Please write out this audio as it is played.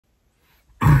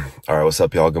All right, what's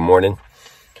up, y'all? Good morning.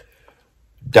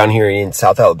 Down here in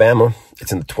South Alabama,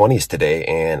 it's in the 20s today,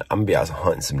 and I'm gonna be out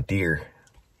hunting some deer.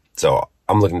 So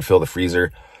I'm looking to fill the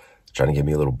freezer, trying to get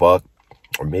me a little buck,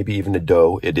 or maybe even a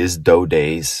doe. It is doe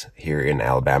days here in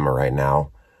Alabama right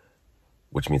now,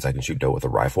 which means I can shoot doe with a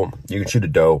rifle. You can shoot a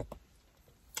doe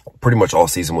pretty much all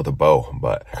season with a bow,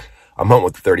 but I'm hunting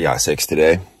with the 30-06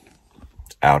 today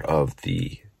out of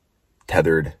the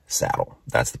tethered saddle.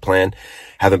 That's the plan.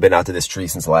 Haven't been out to this tree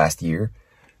since last year,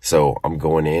 so I'm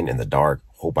going in the dark.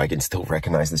 Hope I can still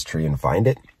recognize this tree and find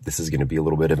it. This is going to be a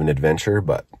little bit of an adventure,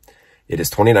 but it is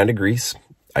 29 degrees.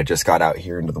 I just got out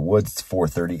here into the woods. It's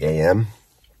 4:30 a.m.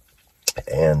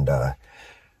 and I'm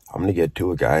going to get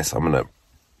to it, guys. I'm going to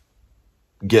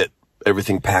get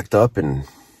everything packed up and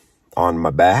on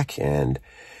my back and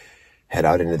head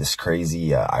out into this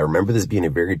crazy, I remember this being a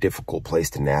very difficult place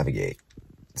to navigate.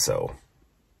 So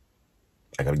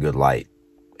I got a good light,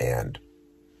 and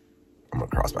I'm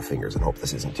gonna cross my fingers and hope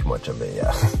this isn't too much of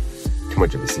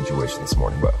a situation this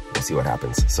morning, but we'll see what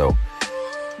happens. So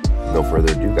no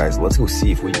further ado, guys, let's go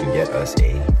see if we can get us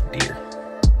a deer.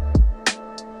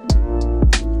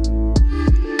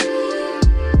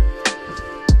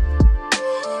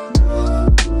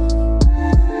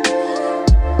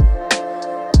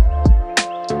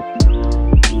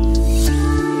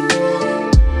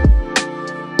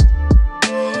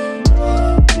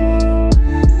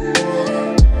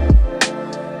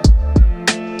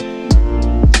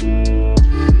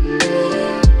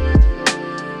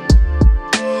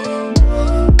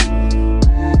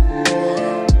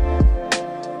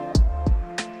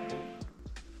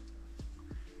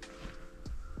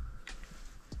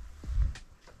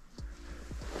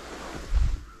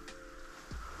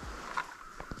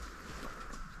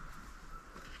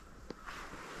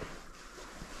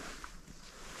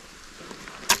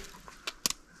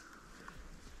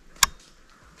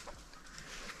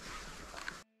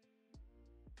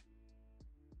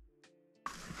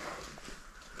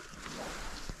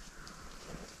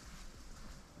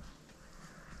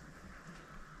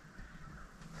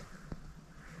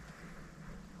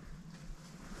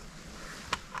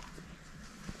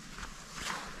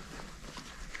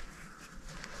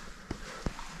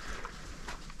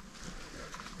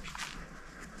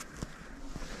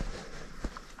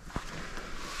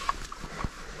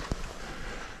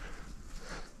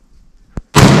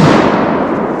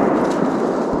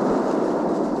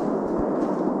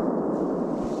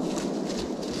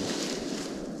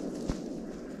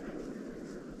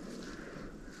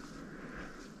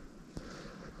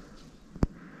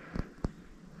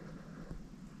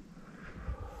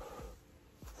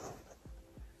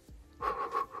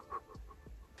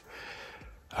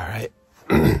 All right,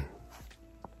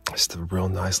 just a real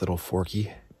nice little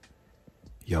forky,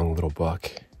 young little buck.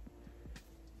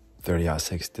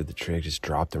 30-06 did the trick, just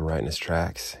dropped him right in his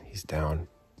tracks. He's down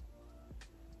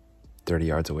 30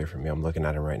 yards away from me. I'm looking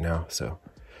at him right now. So,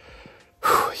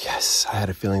 yes, I had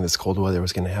a feeling this cold weather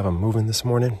was going to have him moving this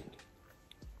morning,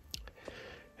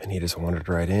 and he just wandered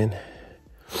right in.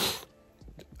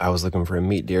 I was looking for a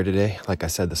meat deer today, like I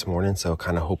said this morning, so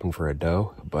kind of hoping for a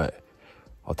doe, but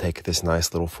I'll take this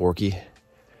nice little forky.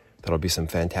 That'll be some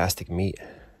fantastic meat.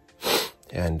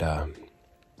 And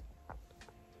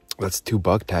that's 2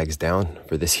 buck tags down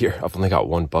for this year. I've only got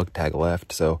 1 buck tag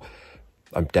left, so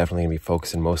I'm definitely gonna be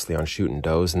focusing mostly on shooting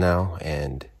does now,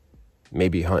 and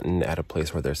maybe hunting at a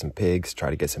place where there's some pigs,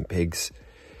 try to get some pigs.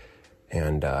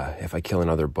 And if I kill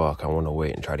another buck, I want to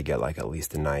wait and try to get like at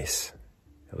least a nice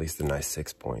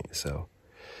 6 point. So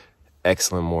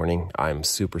excellent morning. I'm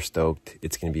super stoked.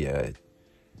 It's gonna be a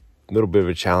little bit of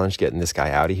a challenge getting this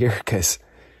guy out of here, because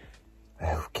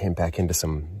I came back into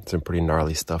some pretty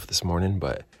gnarly stuff this morning,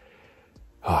 but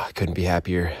I couldn't be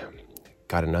happier.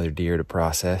 Got another deer to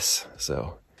process,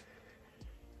 so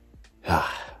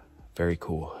very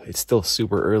cool. It's still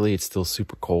super early, it's still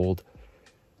super cold,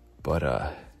 but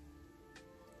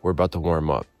we're about to warm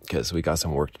up because we got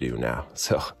some work to do now.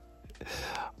 So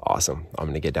awesome. I'm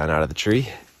gonna get down out of the tree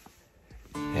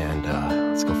and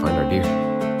let's go find our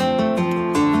deer.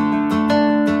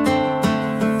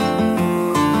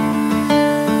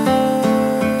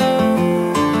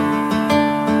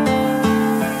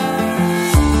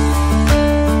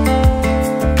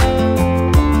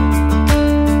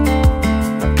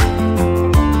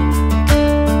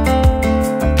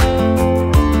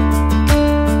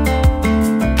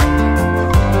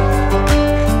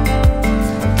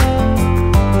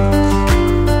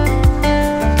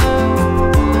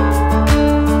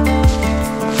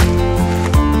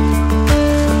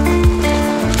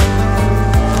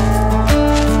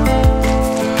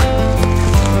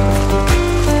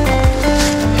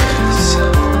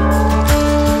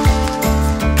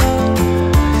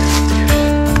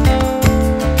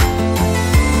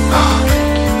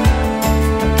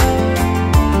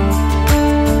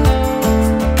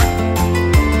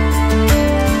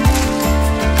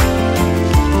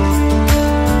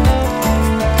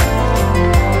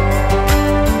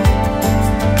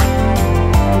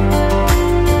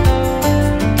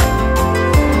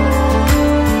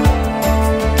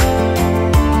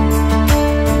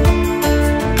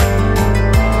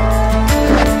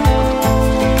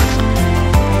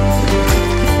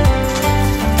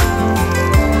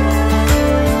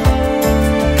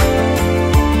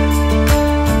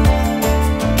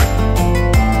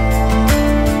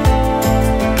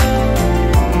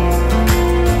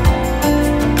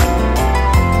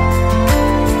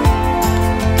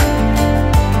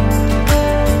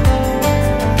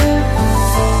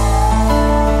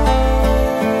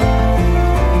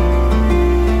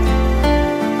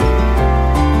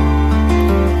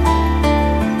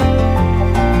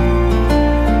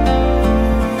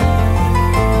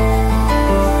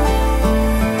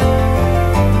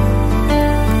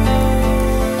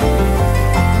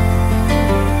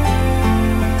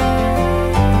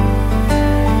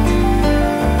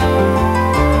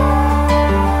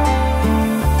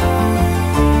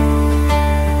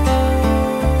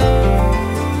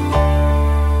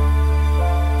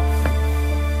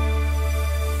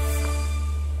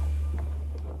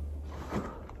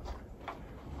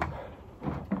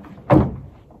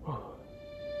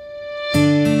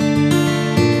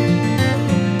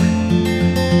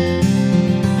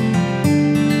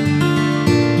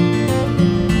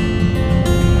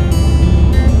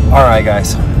 All right,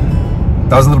 guys.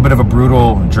 That was a little bit of a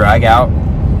brutal drag out.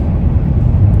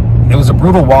 It was a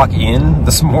brutal walk in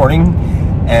this morning,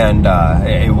 and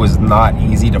it was not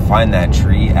easy to find that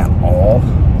tree at all.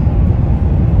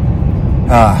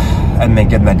 And then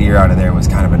getting that deer out of there was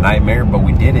kind of a nightmare, but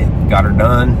we did it. Got her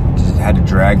done. Just had to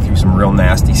drag through some real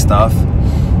nasty stuff.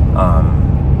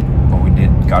 But we did.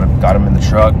 Got him in the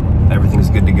truck. Everything's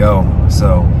good to go.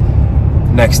 So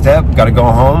next step, got to go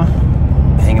home,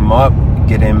 hang him up,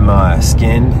 get him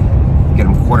skinned, get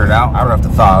him quartered out. I don't have to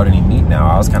thaw out any meat now.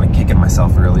 I was kind of kicking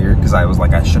myself earlier because I was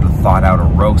like, I should have thawed out a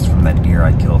roast from that deer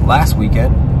I killed last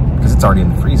weekend because it's already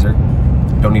in the freezer.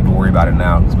 Don't need to worry about it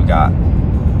now because we got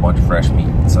a bunch of fresh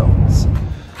meat. So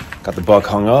got the buck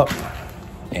hung up,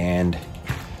 and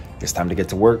it's time to get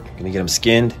to work. Gonna get him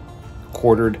skinned,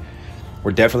 quartered.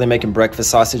 We're definitely making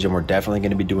breakfast sausage, and we're definitely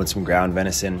gonna be doing some ground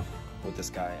venison with this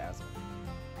guy.